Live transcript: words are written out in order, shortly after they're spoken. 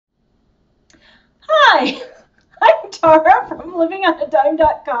Hi, I'm Tara from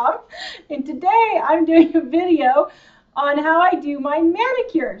livingonadime.com, and today I'm doing a video on how I do my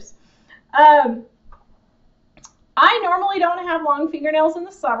manicures. Um, I normally don't have long fingernails in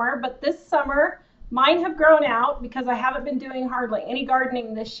the summer, but this summer mine have grown out because I haven't been doing hardly any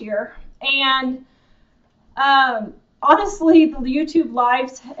gardening this year. And honestly, the YouTube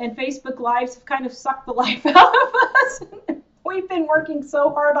lives and Facebook lives have kind of sucked the life out of us. We've been working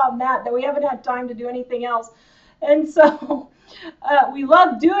so hard on that we haven't had time to do anything else. And so we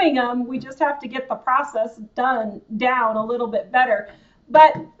love doing them. We just have to get the process down a little bit better.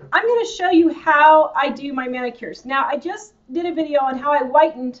 But I'm going to show you how I do my manicures. Now, I just did a video on how I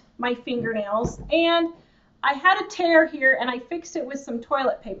whitened my fingernails, and I had a tear here and I fixed it with some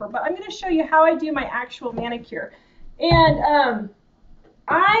toilet paper, but I'm going to show you how I do my actual manicure. And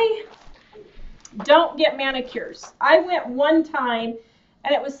I don't get manicures. I went one time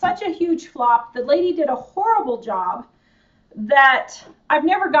and it was such a huge flop. The lady did a horrible job that I've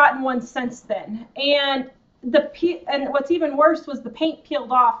never gotten one since then. And what's even worse was the paint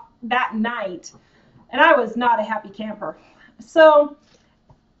peeled off that night, and I was not a happy camper. So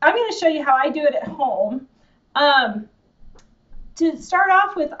I'm going to show you how I do it at home. To start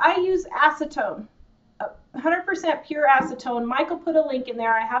off with, I use acetone, 100% pure acetone. Michael put a link in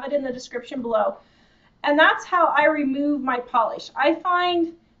there. I have it in the description below. And that's how I remove my polish. I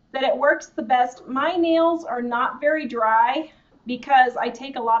find that it works the best. My nails are not very dry because I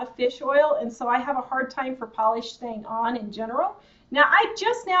take a lot of fish oil, and so I have a hard time for polish staying on in general. Now, I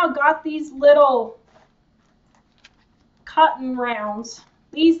just now got these little cotton rounds,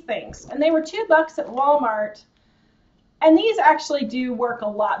 these things, and they were $2 at Walmart. And these actually do work a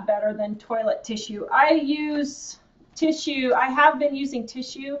lot better than toilet tissue. I use tissue. I have been using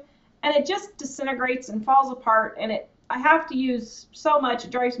tissue, and it just disintegrates and falls apart, and I have to use so much,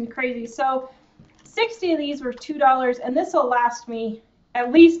 it drives me crazy. So 60 of these were $2, and this will last me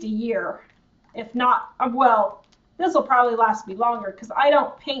at least a year, if not, well, this will probably last me longer because I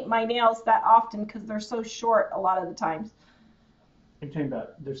don't paint my nails that often because they're so short a lot of the times. You're talking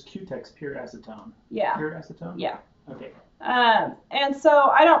about, there's Q-Tex pure acetone. Yeah. Pure acetone? Yeah. Okay. And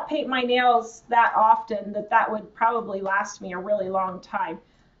so I don't paint my nails that often that would probably last me a really long time.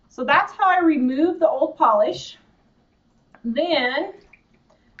 So that's how I remove the old polish. Then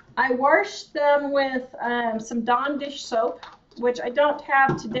I wash them with some Dawn dish soap, which I don't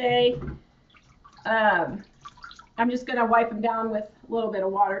have today. I'm just going to wipe them down with a little bit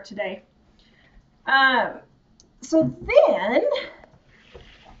of water today. So then,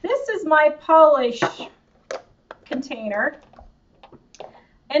 this is my polish container.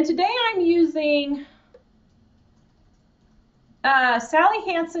 And today I'm using Sally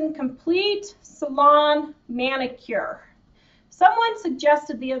Hansen Complete Salon Manicure. Someone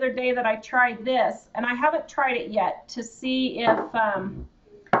suggested the other day that I tried this, and I haven't tried it yet to see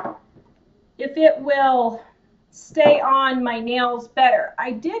if it will stay on my nails better.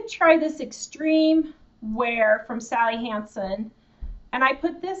 I did try this Extreme Wear from Sally Hansen, and I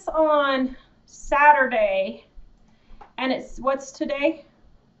put this on Saturday, and it's, what's today?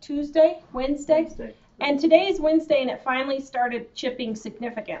 Tuesday? Wednesday? And today's Wednesday, and it finally started chipping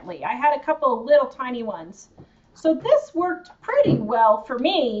significantly. I had a couple of little tiny ones. So this worked pretty well for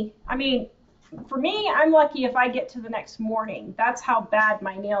me. I mean, for me, I'm lucky if I get to the next morning. That's how bad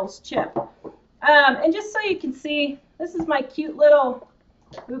my nails chip. And just so you can see, this is my cute little,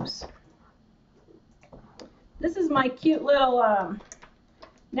 oops. This is my cute little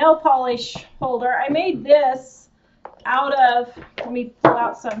nail polish holder. I made this out of, let me pull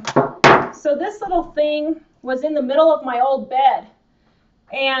out some. So this little thing was in the middle of my old bed.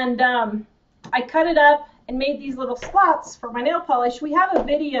 And I cut it up and made these little slots for my nail polish. We have a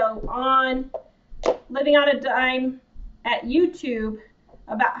video on Living on a Dime at YouTube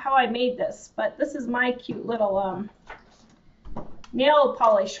about how I made this, but this is my cute little nail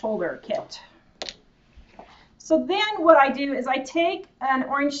polish holder kit. So then what I do is I take an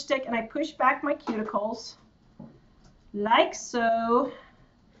orange stick and I push back my cuticles like so.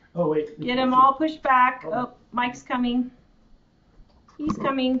 Oh, wait. Get them all pushed back. Oh, Mike's coming. He's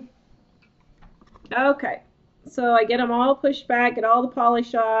coming. Okay, so I get them all pushed back, get all the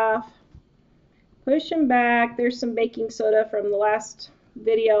polish off, push them back. There's some baking soda from the last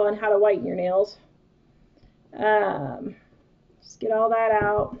video on how to whiten your nails. Just get all that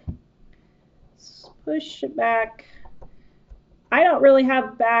out. Just push it back. I don't really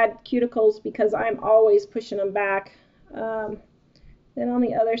have bad cuticles because I'm always pushing them back. Then on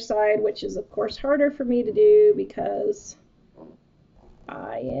the other side, which is of course harder for me to do because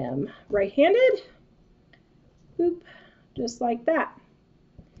I am right-handed. Boop, just like that.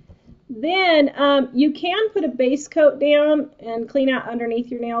 then you can put a base coat down and clean out underneath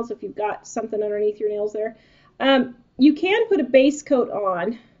your nails if you've got something underneath your nails there. You can put a base coat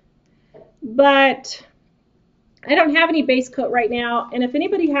on, but I don't have any base coat right now, and if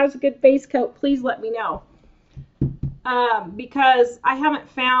anybody has a good base coat, please let me know, because I haven't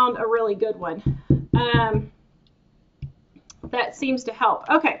found a really good one that seems to help.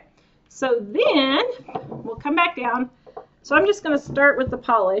 Okay, so then we'll come back down. So I'm just going to start with the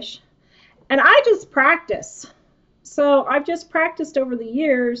polish, and I just practice. So I've just practiced over the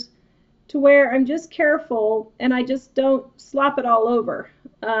years to where I'm just careful and I just don't slop it all over.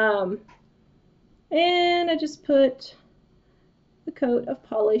 And I just put the coat of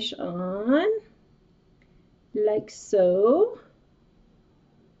polish on like so.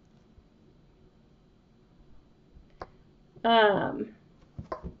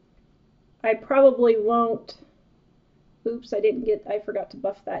 I probably won't. Oops, I forgot to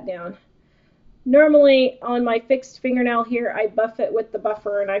buff that down. Normally on my fixed fingernail here, I buff it with the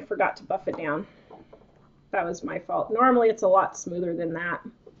buffer, and I forgot to buff it down. That was my fault. Normally it's a lot smoother than that.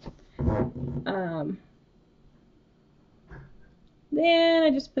 Then I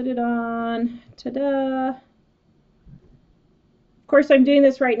just put it on. Ta-da! Of course, I'm doing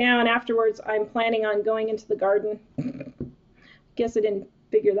this right now, and afterwards I'm planning on going into the garden. Guess I didn't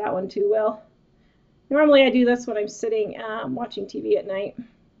figure that one too well. Normally I do this when I'm sitting watching TV at night.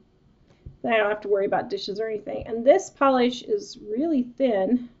 Then I don't have to worry about dishes or anything. And this polish is really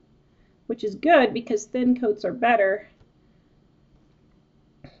thin, which is good because thin coats are better.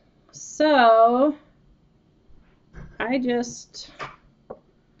 So I just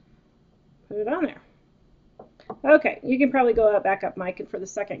put it on there. Okay, you can probably go back up, Mike, and for the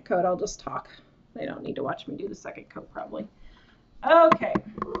second coat I'll just talk. They don't need to watch me do the second coat probably. Okay,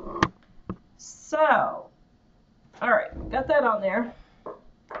 so, all right, got that on there.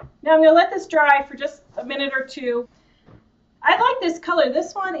 Now I'm going to let this dry for just a minute or two. I like this color.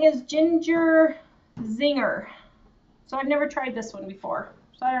 This one is Ginger Zinger. So I've never tried this one before.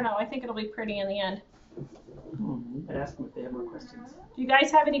 So I don't know. I think it'll be pretty in the end. I'd ask them if they have more questions. Do you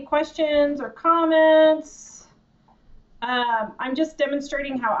guys have any questions or comments? I'm just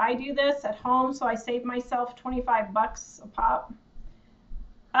demonstrating how I do this at home, so I save myself 25 bucks a pop.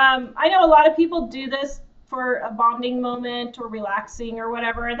 I know a lot of people do this for a bonding moment or relaxing or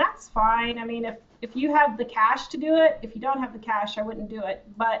whatever, and that's fine. I mean, if you have the cash to do it, if you don't have the cash, I wouldn't do it.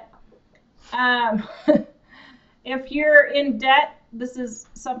 But if you're in debt, this is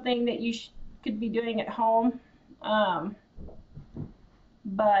something that you could be doing at home.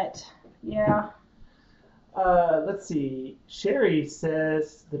 But yeah. Let's see. Sherry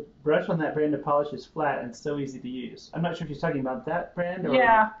says the brush on that brand of polish is flat and so easy to use. I'm not sure if she's talking about that brand or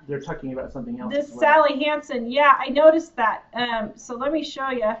they're talking about something else. This Sally Hansen, yeah, I noticed that. So let me show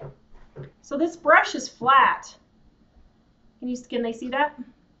you. So this brush is flat. Can they see that?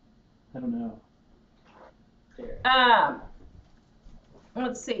 I don't know. There.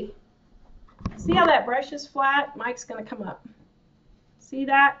 Let's see. See how that brush is flat? Mike's going to come up. See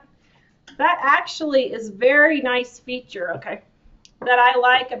that? That actually is a very nice feature, okay, that I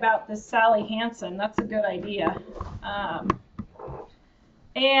like about this Sally Hansen. That's a good idea.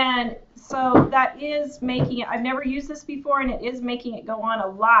 And so that is making it, I've never used this before, and it is making it go on a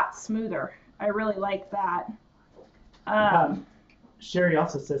lot smoother. I really like that. Sherry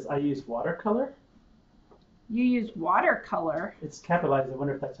also says, I use watercolor. You use watercolor? It's capitalized. I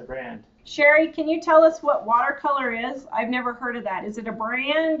wonder if that's a brand. Sherry, can you tell us what watercolor is? I've never heard of that. Is it a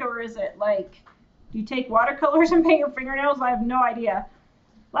brand, or is it like, do you take watercolors and paint your fingernails? I have no idea.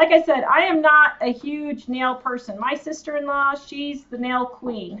 Like I said, I am not a huge nail person. My sister-in-law, she's the nail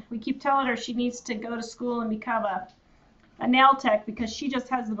queen. We keep telling her she needs to go to school and become a nail tech because she just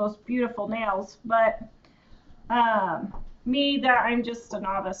has the most beautiful nails. But I'm just a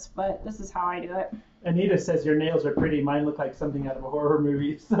novice, but this is how I do it. Anita says your nails are pretty. Mine look like something out of a horror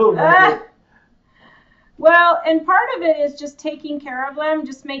movie. So well, and part of it is just taking care of them.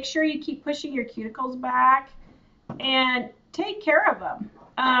 Just make sure you keep pushing your cuticles back and take care of them.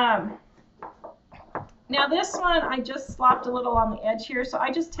 Now this one, I just slopped a little on the edge here, so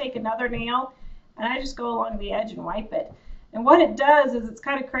I just take another nail and I just go along the edge and wipe it. And what it does is, it's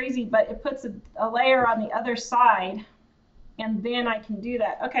kind of crazy, but it puts a layer on the other side, and then I can do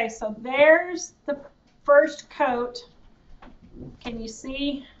that. Okay, so there's the first coat. Can you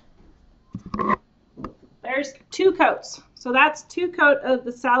see? There's 2 coats. So that's 2 coats of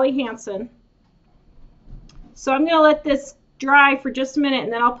the Sally Hansen. So I'm going to let this dry for just a minute,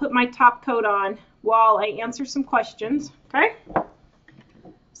 and then I'll put my top coat on while I answer some questions. Okay?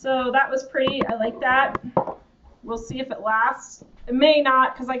 So that was pretty. I like that. We'll see if it lasts. It may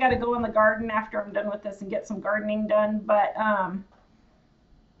not, because I got to go in the garden after I'm done with this and get some gardening done. But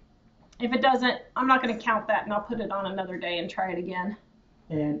if it doesn't, I'm not going to count that, and I'll put it on another day and try it again.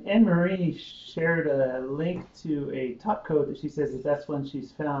 And Anne Marie shared a link to a top coat that she says the best one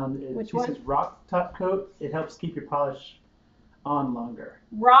she's found. Which she one? says rock top coat. It helps keep your polish on longer.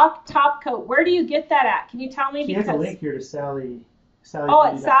 Rock top coat. Where do you get that at? Can you tell me? She has a link here to Sally. Oh,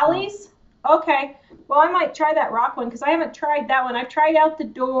 at Sally's? Okay. Well, I might try that rock one because I haven't tried that one. I've tried Out the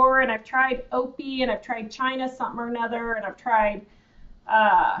Door, and I've tried Opie, and I've tried China something or another, and I've tried,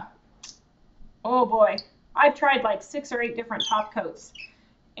 oh boy, I've tried like 6 or 8 different top coats,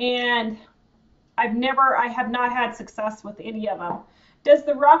 and I have not had success with any of them. Does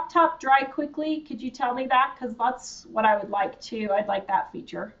the rock top dry quickly? Could you tell me that? Because that's what I would like too. I'd like that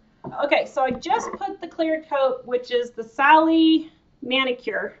feature. Okay, so I just put the clear coat, which is the Sally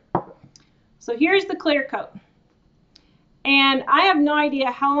Manicure. So here's the clear coat. And I have no idea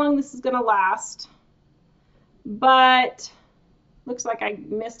how long this is going to last, but looks like I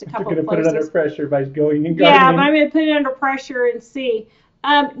missed a couple of places. You're going to put it under pressure by going and gardening. Yeah, but I'm going to put it under pressure and see.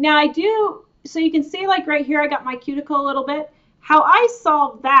 Now I do, so you can see like right here I got my cuticle a little bit. How I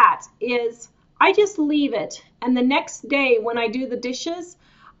solve that is I just leave it, and the next day when I do the dishes,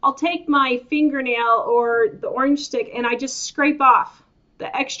 I'll take my fingernail or the orange stick and I just scrape off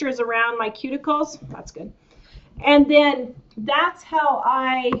the extras around my cuticles. That's good. And then that's how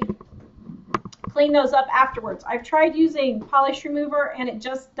I clean those up afterwards. I've tried using polish remover and it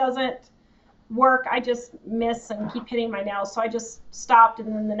just doesn't work. I just miss and keep hitting my nails. So I just stopped,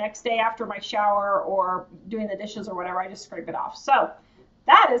 and then the next day after my shower or doing the dishes or whatever, I just scrape it off. So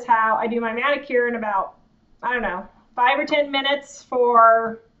that is how I do my manicure in about, I don't know, 5 or 10 minutes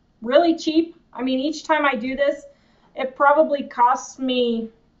for really cheap. I mean, each time I do this, it probably costs me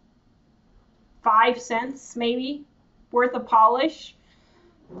 5 cents maybe worth of polish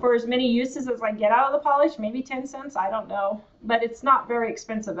for as many uses as I get out of the polish, maybe 10 cents, I don't know. But it's not very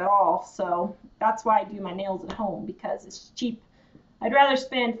expensive at all, so that's why I do my nails at home, because it's cheap. I'd rather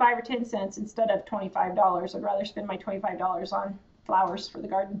spend 5 or 10 cents instead of $25. I'd rather spend my $25 on flowers for the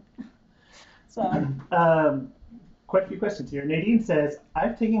garden. So. Quite a few questions here. Nadine says,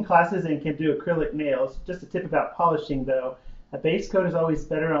 I've taken classes and can do acrylic nails. Just a tip about polishing, though. A base coat is always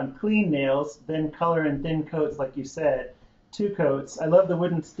better on clean nails, then color and thin coats, like you said. 2 coats. I love the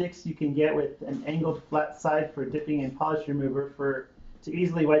wooden sticks you can get with an angled flat side for dipping in polish remover to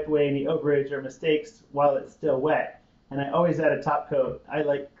easily wipe away any overage or mistakes while it's still wet. And I always add a top coat. I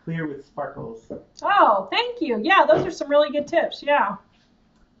like clear with sparkles. Oh, thank you. Yeah, those are some really good tips. Yeah.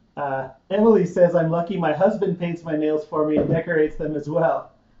 Emily says, I'm lucky my husband paints my nails for me and decorates them as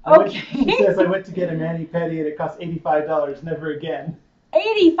well. She says, I went to get a mani-pedi and it cost $85. Never again.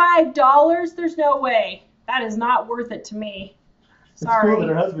 $85? There's no way. That is not worth it to me. Sorry. It's cool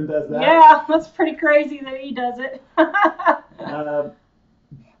that her husband does that. Yeah, that's pretty crazy that he does it.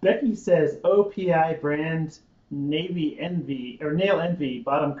 Becky says, OPI brand Nail Envy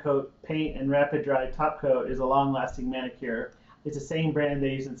bottom coat paint and rapid dry top coat is a long-lasting manicure. It's the same brand they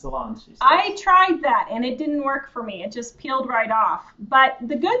use in salons, she says. I tried that and it didn't work for me. It just peeled right off. But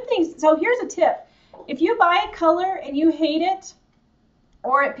the good thing, so here's a tip. If you buy a color and you hate it,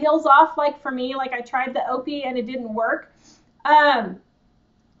 or it peels off like for me, like I tried the Opie and it didn't work, Walgreens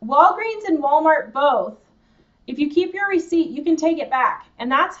and Walmart both, if you keep your receipt, you can take it back.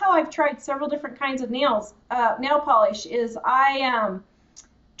 And that's how I've tried several different kinds of nail polish, is I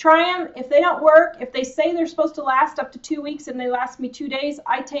try them. If they don't work, if they say they're supposed to last up to 2 weeks and they last me 2 days,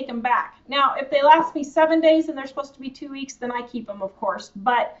 I take them back. Now, if they last me 7 days and they're supposed to be 2 weeks, then I keep them, of course.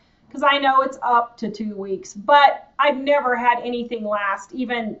 But because I know it's up to 2 weeks. But I've never had anything last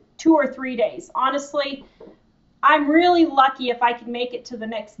even 2 or 3 days. Honestly, I'm really lucky if I can make it to the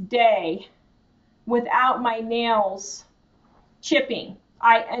next day without my nails chipping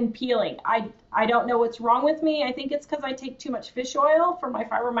and peeling. I don't know what's wrong with me. I think it's because I take too much fish oil for my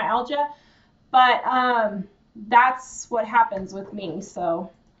fibromyalgia. But that's what happens with me.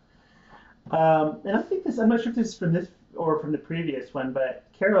 So. And I think I'm not sure if this is from this or from the previous one, but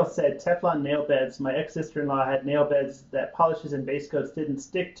Carol said Teflon nail beds. My ex-sister-in-law had nail beds that polishes and base coats didn't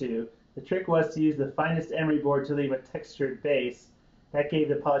stick to. The trick was to use the finest emery board to leave a textured base. That gave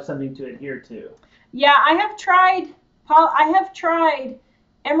the polish something to adhere to. Yeah, I have tried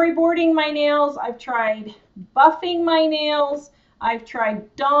emery boarding my nails. I've tried buffing my nails. I've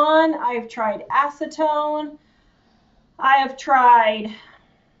tried Dawn. I've tried Acetone. I have tried,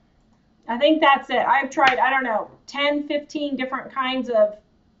 I think that's it. I've tried, I don't know, 10, 15 different kinds of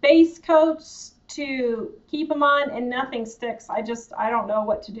base coats to keep them on, and nothing sticks. I don't know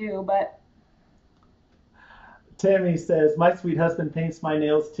what to do, but. Tammy says, my sweet husband paints my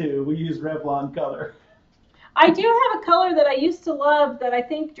nails too. We use Revlon color. I do have a color that I used to love that I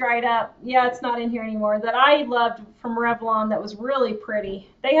think dried up. Yeah, it's not in here anymore. That I loved from Revlon that was really pretty.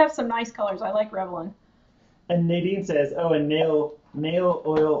 They have some nice colors. I like Revlon. And Nadine says, oh, and nail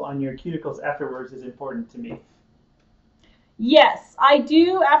oil on your cuticles afterwards is important to me. Yes, I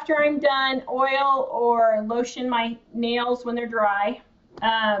do after I'm done oil or lotion my nails when they're dry.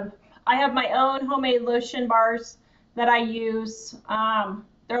 I have my own homemade lotion bars that I use.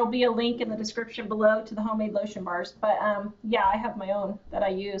 There will be a link in the description below to the homemade lotion bars. But yeah, I have my own that I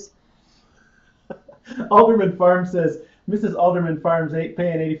use. Alderman Farm says, Mrs. Alderman Farms ain't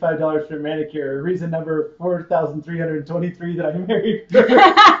paying $85 for a manicure. Reason number 4,323 that I married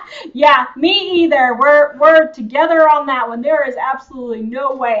her. Yeah, me either. We're together on that one. There is absolutely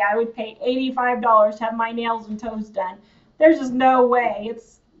no way I would pay $85 to have my nails and toes done. There's just no way.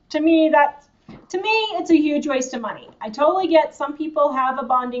 To me, it's a huge waste of money. I totally get some people have a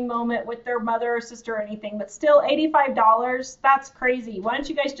bonding moment with their mother or sister or anything, but still $85, that's crazy. Why don't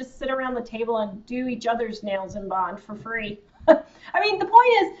you guys just sit around the table and do each other's nails and bond for free? I mean, the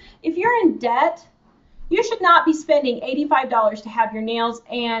point is, if you're in debt, you should not be spending $85 to have your nails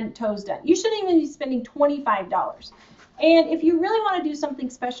and toes done. You shouldn't even be spending $25. And if you really want to do something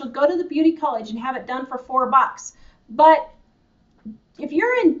special, go to the beauty college and have it done for $4. But if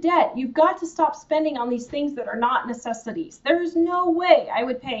you're in debt, you've got to stop spending on these things that are not necessities. There's no way I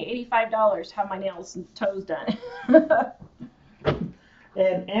would pay $85 to have my nails and toes done.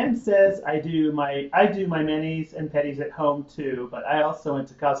 And Anne says, I do my manis and pedis at home too, but I also went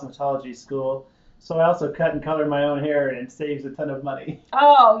to cosmetology school, so I also cut and color my own hair, and it saves a ton of money.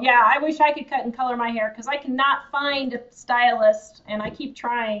 Oh, yeah, I wish I could cut and color my hair because I cannot find a stylist, and I keep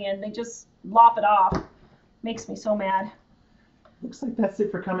trying, and they just lop it off. Makes me so mad. Looks like that's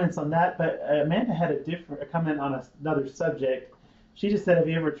it for comments on that, but Amanda had a comment on another subject. She just said, have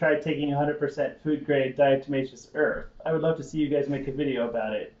you ever tried taking 100% food grade diatomaceous earth? I would love to see you guys make a video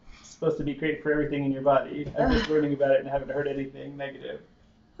about it. It's supposed to be great for everything in your body. I'm just learning about it and haven't heard anything negative.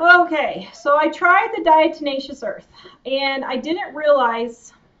 Okay, so I tried the diatomaceous earth, and I didn't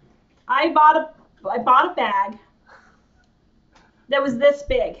realize I bought a bag that was this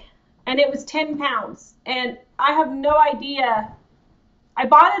big, and it was 10 pounds, and I have no idea. I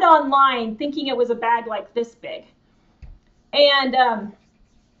bought it online thinking it was a bag like this big. And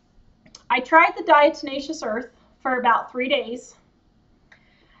I tried the diatomaceous earth for about 3 days.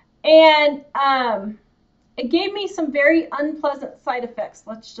 And it gave me some very unpleasant side effects,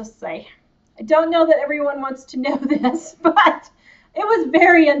 let's just say. I don't know that everyone wants to know this, but it was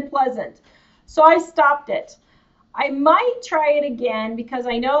very unpleasant. So I stopped it. I might try it again because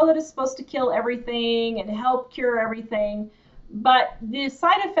I know that it's supposed to kill everything and help cure everything. But the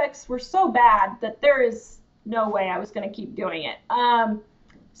side effects were so bad that there is no way I was going to keep doing it.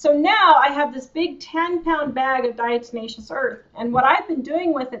 So now I have this big 10-pound bag of diatomaceous earth. And what I've been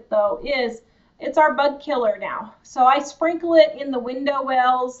doing with it, though, is it's our bug killer now. So I sprinkle it in the window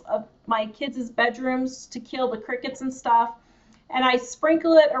wells of my kids' bedrooms to kill the crickets and stuff. And I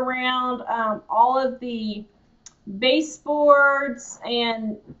sprinkle it around all of the baseboards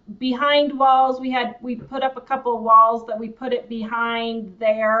and behind walls. We put up a couple of walls that we put it behind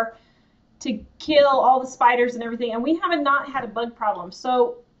there to kill all the spiders and everything, and we haven't not had a bug problem.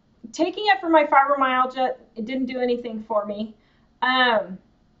 So taking it for my fibromyalgia, it didn't do anything for me,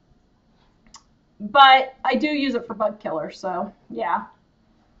 but I do use it for bug killer, so yeah.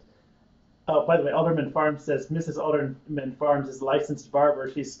 Oh, by the way, Alderman Farms says Mrs. Alderman Farms is a licensed barber.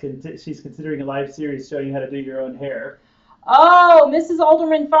 She's considering a live series showing you how to do your own hair. Oh, Mrs.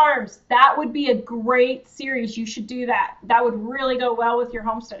 Alderman Farms, that would be a great series. You should do that. That would really go well with your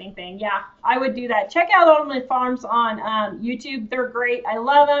homesteading thing. Yeah, I would do that. Check out Alderman Farms on YouTube. They're great. I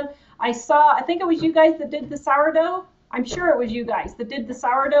love them. I think it was you guys that did the sourdough. I'm sure it was you guys that did the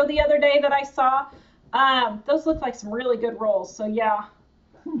sourdough the other day that I saw. Those look like some really good rolls. So yeah.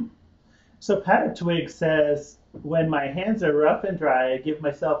 So Powder Twig says, when my hands are rough and dry, I give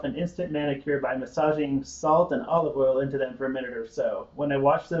myself an instant manicure by massaging salt and olive oil into them for a minute or so. When I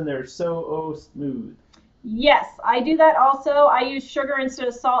wash them, they're so smooth. Yes, I do that also. I use sugar instead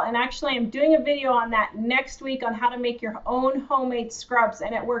of salt, and actually I'm doing a video on that next week on how to make your own homemade scrubs,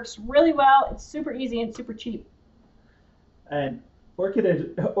 and it works really well. It's super easy and super cheap. And Orchid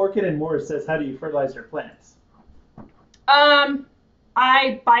and Morris says, how do you fertilize your plants?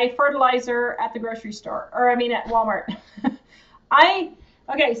 I buy fertilizer at the grocery store, at Walmart.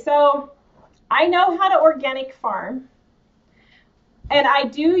 So I know how to organic farm, and I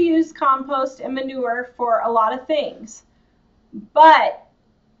do use compost and manure for a lot of things, but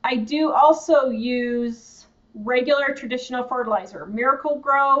I do also use regular traditional fertilizer, Miracle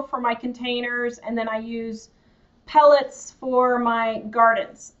Grow for my containers, and then I use pellets for my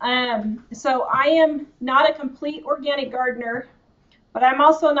gardens. So I am not a complete organic gardener, but I'm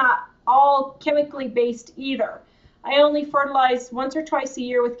also not all chemically based either. I only fertilize once or twice a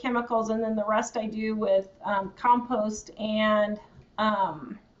year with chemicals, and then the rest I do with compost and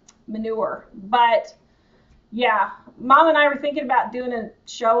manure. But yeah, Mom and I were thinking about doing a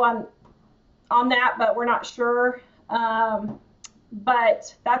show on that, but we're not sure.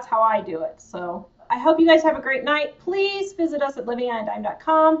 But that's how I do it. So I hope you guys have a great night. Please visit us at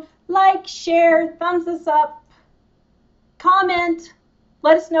livingonadime.com. Like, share, thumbs us up, comment,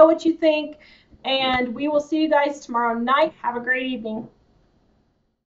 let us know what you think, and we will see you guys tomorrow night. Have a great evening.